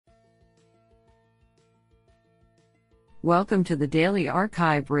Welcome to the Daily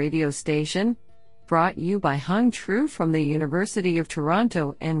Archive radio station, brought you by Hung Tru from the University of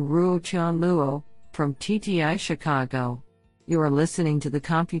Toronto and Ruo Chan Luo from TTI Chicago. You are listening to the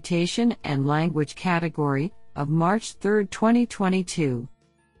Computation and Language category of March 3, 2022.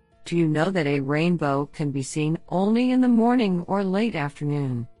 Do you know that a rainbow can be seen only in the morning or late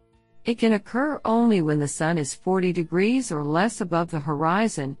afternoon? It can occur only when the sun is 40 degrees or less above the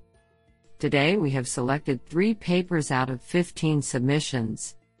horizon. Today we have selected 3 papers out of 15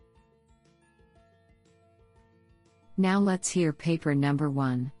 submissions. Now let's hear paper number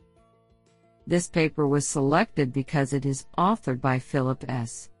 1. This paper was selected because it is authored by Philip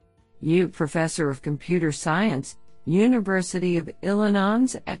S. Yu, Professor of Computer Science, University of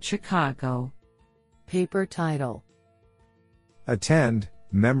Illinois at Chicago. Paper title: Attend,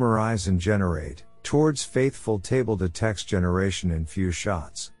 Memorize and Generate, Towards Faithful Table-to-Text Generation in Few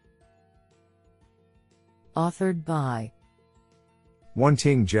Shots. Authored by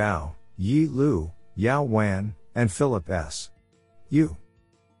Wenting Zhao, Yi Lu, Yao Wan, and Philip S. Yu.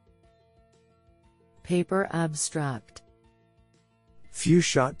 Paper abstract: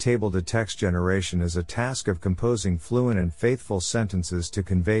 Few-shot table-to-text generation is a task of composing fluent and faithful sentences to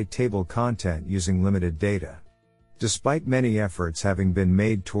convey table content using limited data. Despite many efforts having been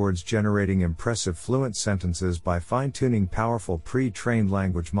made towards generating impressive fluent sentences by fine-tuning powerful pre-trained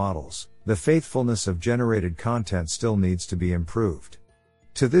language models, the faithfulness of generated content still needs to be improved.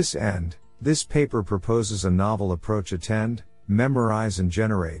 To this end, this paper proposes a novel approach: Attend, Memorize and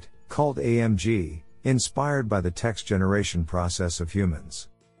Generate, called AMG, inspired by the text generation process of humans.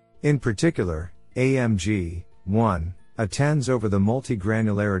 In particular, AMG 1 attends over the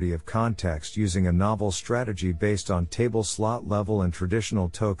multi-granularity of context using a novel strategy based on table slot level and traditional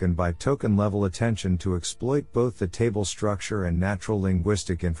token by token level attention to exploit both the table structure and natural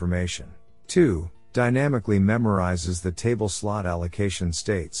linguistic information. 2. Dynamically memorizes the table slot allocation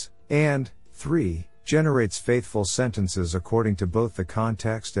states, and 3. Generates faithful sentences according to both the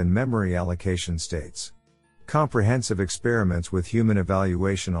context and memory allocation states. Comprehensive experiments with human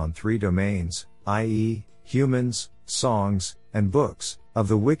evaluation on 3 domains, i.e., humans, songs, and books, of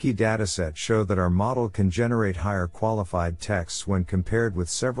the wiki dataset show that our model can generate higher qualified texts when compared with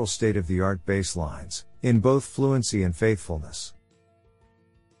several state-of-the-art baselines, in both fluency and faithfulness.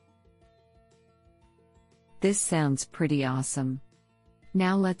 This sounds pretty awesome.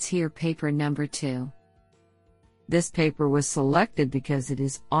 Now let's hear paper number 2. This paper was selected because it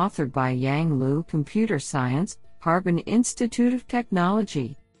is authored by Yang Lu, Computer Science, Harbin Institute of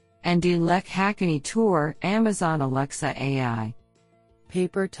Technology, and Dilek Hakani Tour, Amazon Alexa AI.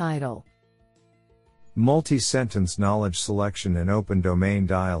 Paper title: Multi-sentence knowledge selection in open domain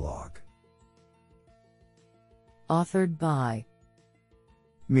dialogue. Authored by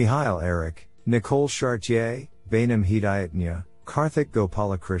Mihail Eric, Nicole Chartier, Bainam Hidayatnya, Karthik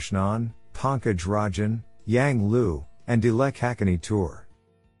Gopalakrishnan, Pankaj Rajan, Yang Lu, and Dilek Hakani Tour.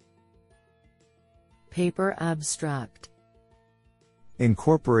 Paper abstract: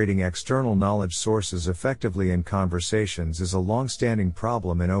 Incorporating external knowledge sources effectively in conversations is a long-standing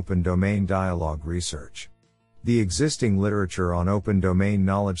problem in open domain dialogue research. The existing literature on open domain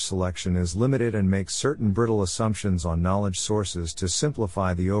knowledge selection is limited and makes certain brittle assumptions on knowledge sources to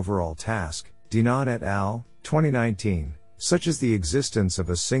simplify the overall task. Dinan et al., 2019, such as the existence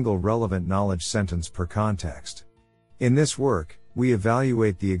of a single relevant knowledge sentence per context. In this work, we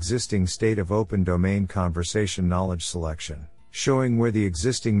evaluate the existing state of open domain conversation knowledge selection, showing where the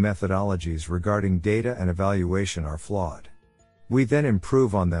existing methodologies regarding data and evaluation are flawed. We then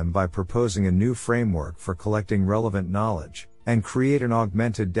improve on them by proposing a new framework for collecting relevant knowledge, and create an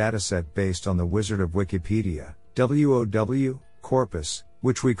augmented dataset based on the Wizard of Wikipedia, WOW, corpus,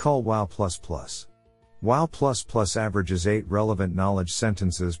 which we call WOW++. WOW++ averages 8 relevant knowledge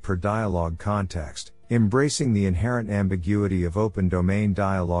sentences per dialogue context, embracing the inherent ambiguity of open domain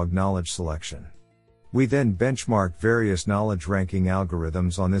dialogue knowledge selection. We then benchmark various knowledge ranking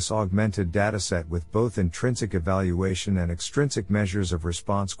algorithms on this augmented dataset with both intrinsic evaluation and extrinsic measures of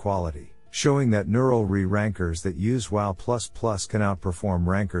response quality, showing that neural re-rankers that use WOW++ can outperform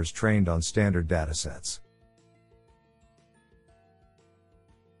rankers trained on standard datasets.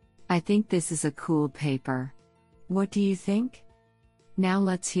 I think this is a cool paper. What do you think? Now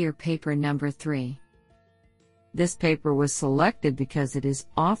let's hear paper number 3. This paper was selected because it is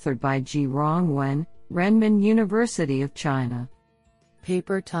authored by Zhirong Wen, Renmin University of China.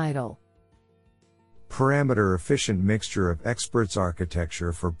 Paper title: Parameter-efficient mixture of experts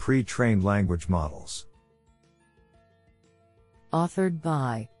architecture for pre-trained language models. Authored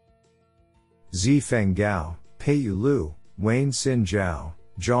by Zifeng Gao, Peiyu Lu, Wayne Xin Zhao,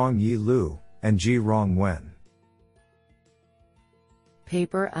 Zhongyi Lu, and Zhirong Wen.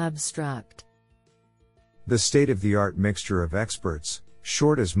 Paper abstract. The state-of-the-art mixture of experts,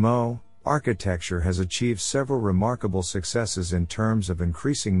 short as MO, architecture has achieved several remarkable successes in terms of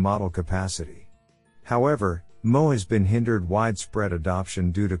increasing model capacity. However, MO has been hindered widespread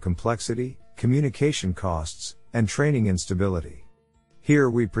adoption due to complexity, communication costs, and training instability. Here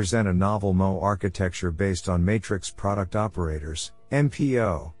we present a novel MO architecture based on matrix product operators,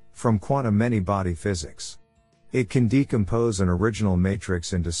 MPO, from quantum many-body physics. It can decompose an original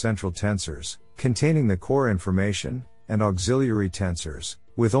matrix into central tensors, containing the core information, and auxiliary tensors,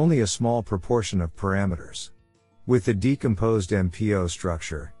 with only a small proportion of parameters. With the decomposed MPO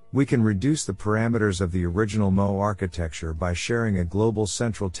structure, we can reduce the parameters of the original MO architecture by sharing a global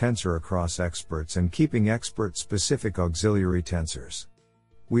central tensor across experts and keeping expert-specific auxiliary tensors.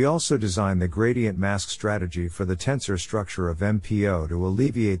 We also designed the gradient mask strategy for the tensor structure of MPO to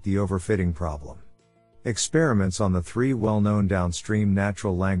alleviate the overfitting problem. Experiments on the three well-known downstream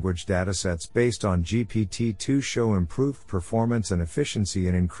natural language datasets based on GPT-2 show improved performance and efficiency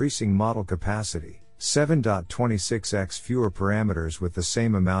in increasing model capacity, 7.26x fewer parameters with the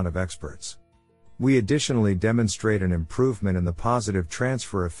same amount of experts. We additionally demonstrate an improvement in the positive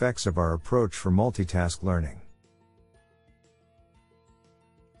transfer effects of our approach for multitask learning.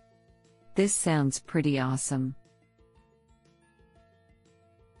 This sounds pretty awesome.